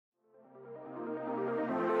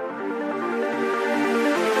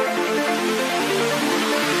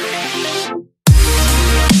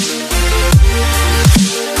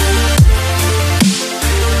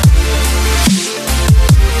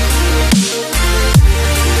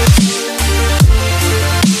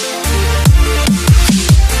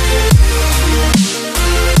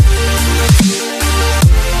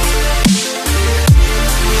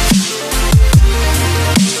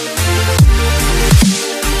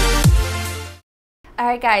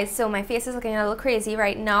Alright guys, so my face is looking a little crazy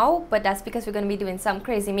right now, but that's because we're going to be doing some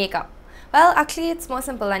crazy makeup. Well, actually it's more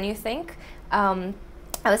simple than you think. I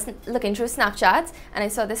was looking through Snapchat and I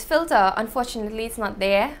saw this filter. Unfortunately it's not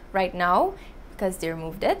there right now because they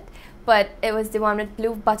removed it, but it was the one with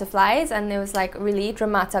blue butterflies and it was like really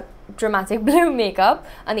dramatic blue makeup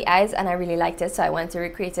on the eyes, and I really liked it, so I wanted to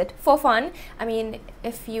recreate it for fun. I mean,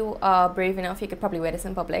 if you are brave enough you could probably wear this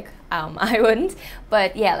in public. I wouldn't,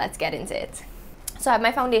 but yeah, let's get into it. So I have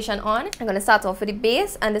my foundation on. I'm going to start off with the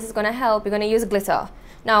base, and this is going to help. We're going to use glitter.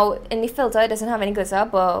 Now, in the filter, it doesn't have any glitter,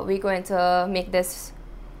 but we're going to make this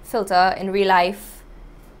filter in real life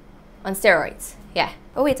on steroids. Yeah.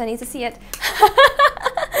 Oh wait, I need to see it.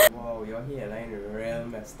 Wow, your hairline real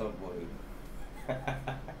messed up, boy.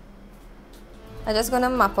 I'm just going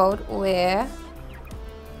to map out where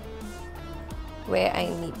I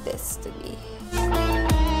need this to be.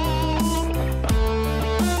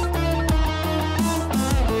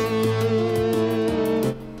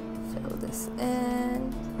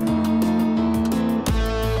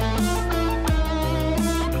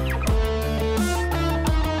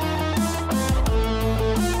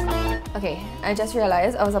 Okay, I just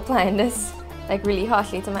realized I was applying this like really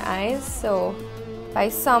harshly to my eyes, so by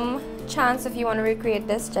some chance if you want to recreate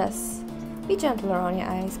this, just be gentle around your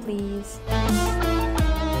eyes, please.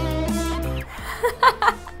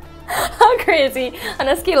 How crazy! On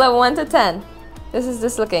a scale of 1 to 10, this is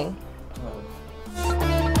this looking.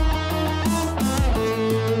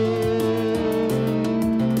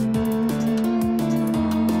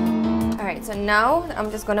 Alright, so now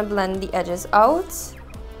I'm just gonna blend the edges out.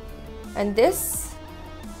 And this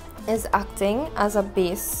is acting as a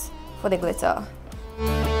base for the glitter.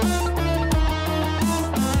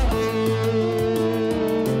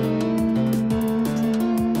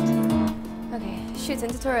 Okay, shooting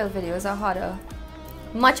tutorial videos are harder,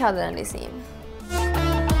 much harder than they seem.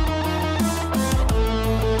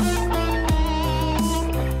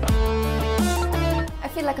 I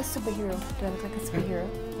feel like a superhero. Do I look like a superhero?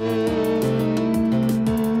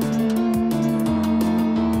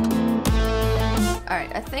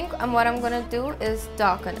 Alright, I think what I'm gonna do is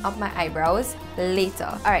darken up my eyebrows later.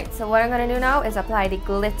 Alright, so what I'm gonna do now is apply the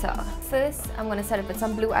glitter. First, I'm gonna set it with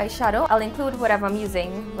some blue eyeshadow. I'll include whatever I'm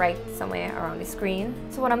using right somewhere around the screen.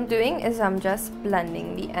 So what I'm doing is I'm just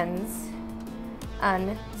blending the ends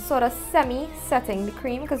and sort of semi-setting the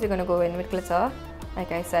cream because we're gonna go in with glitter,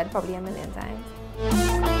 like I said, probably a million times.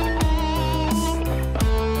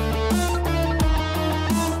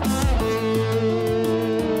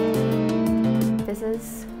 This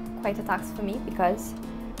is quite a task for me because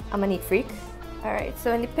I'm a neat freak. Alright,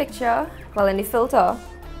 so in the picture, well in the filter,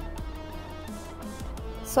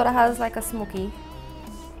 sort of has like a smoky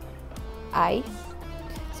eye.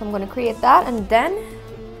 So I'm going to create that and then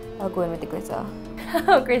I'll go in with the glitter.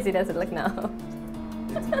 How crazy does it look now?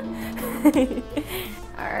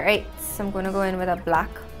 Alright, so I'm going to go in with a black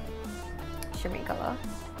shimmery color.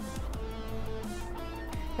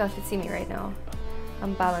 Y'all should see me right now.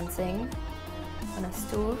 I'm balancing on a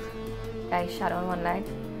stool, eyeshadow on one leg,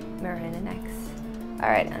 mirror in the next.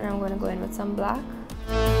 Alright, and I'm going to go in with some black.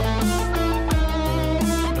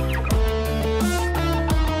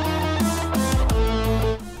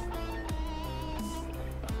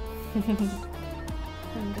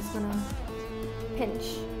 I'm just going to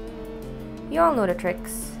pinch. You all know the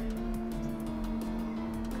tricks.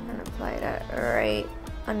 And apply that right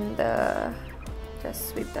under. Just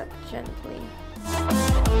sweep that gently.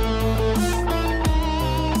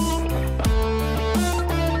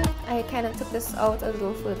 I kind of took this out a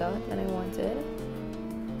little further than I wanted,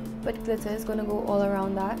 but glitter is going to go all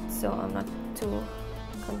around that, so I'm not too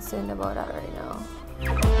concerned about that right now.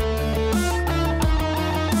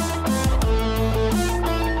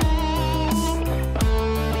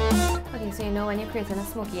 Okay, so you know when you're creating a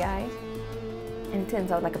smoky eye and it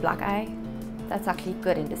turns out like a black eye, that's actually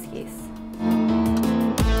good in this case.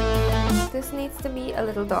 This needs to be a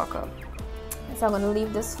little darker, so I'm going to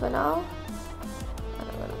leave this for now.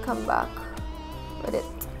 Come back with it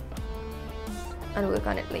and work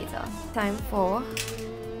on it later. Time for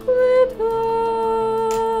glitter.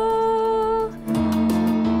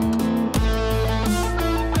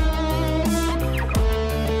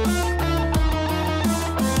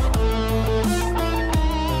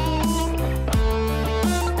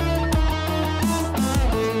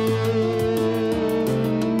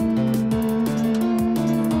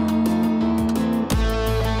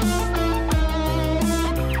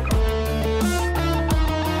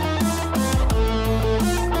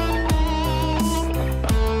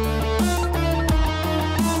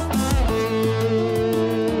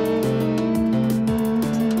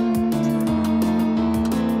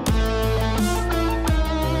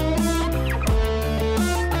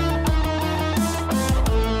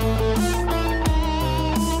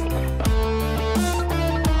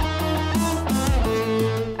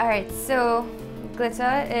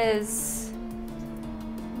 glitter is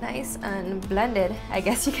nice and blended, I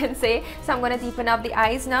guess you can say. So I'm going to deepen up the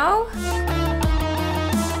eyes now.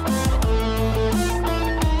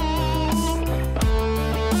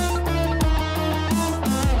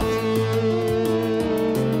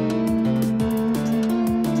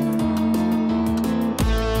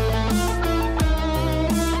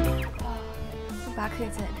 Back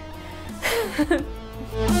hurting.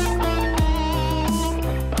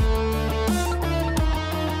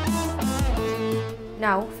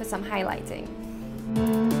 Now for some highlighting.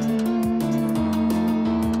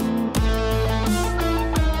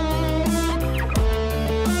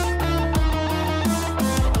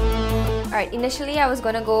 Alright, initially I was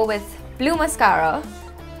gonna go with blue mascara,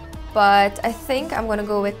 but I think I'm gonna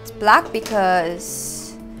go with black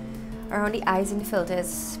because around the eyes in the filter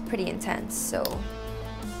is pretty intense, so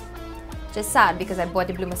just sad because I bought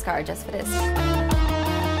the blue mascara just for this.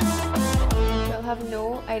 You'll have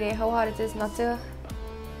no idea how hard it is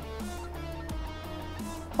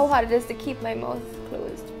to keep my mouth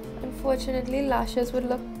closed. Unfortunately, lashes would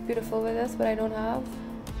look beautiful with this, but I don't have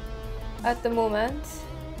at the moment.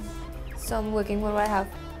 So I'm working with what I have.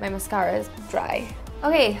 My mascara is dry.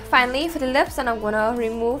 Okay, finally for the lips, and I'm gonna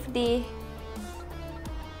remove the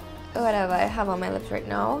whatever I have on my lips right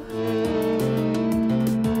now.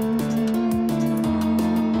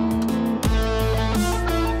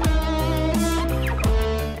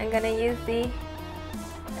 I'm gonna use the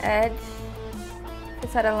edge to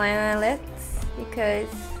sort of line my lips because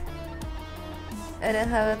I don't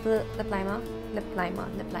have a lip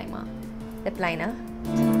liner.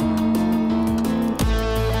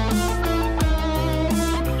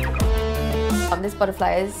 This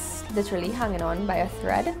butterfly is literally hanging on by a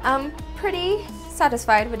thread. I'm pretty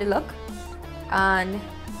satisfied with the look, and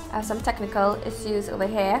I have some technical issues over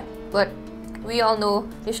here, but we all know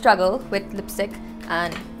the struggle with lipstick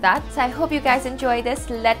and that. So I hope you guys enjoyed this.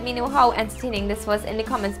 Let me know how entertaining this was in the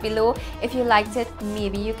comments below. If you liked it,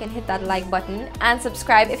 maybe you can hit that like button and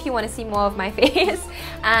subscribe if you want to see more of my face.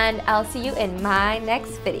 And I'll see you in my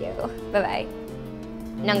next video. Bye bye.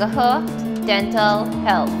 Nangaho Dental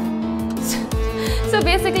Health. So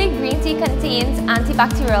basically, green tea contains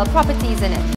antibacterial properties in it.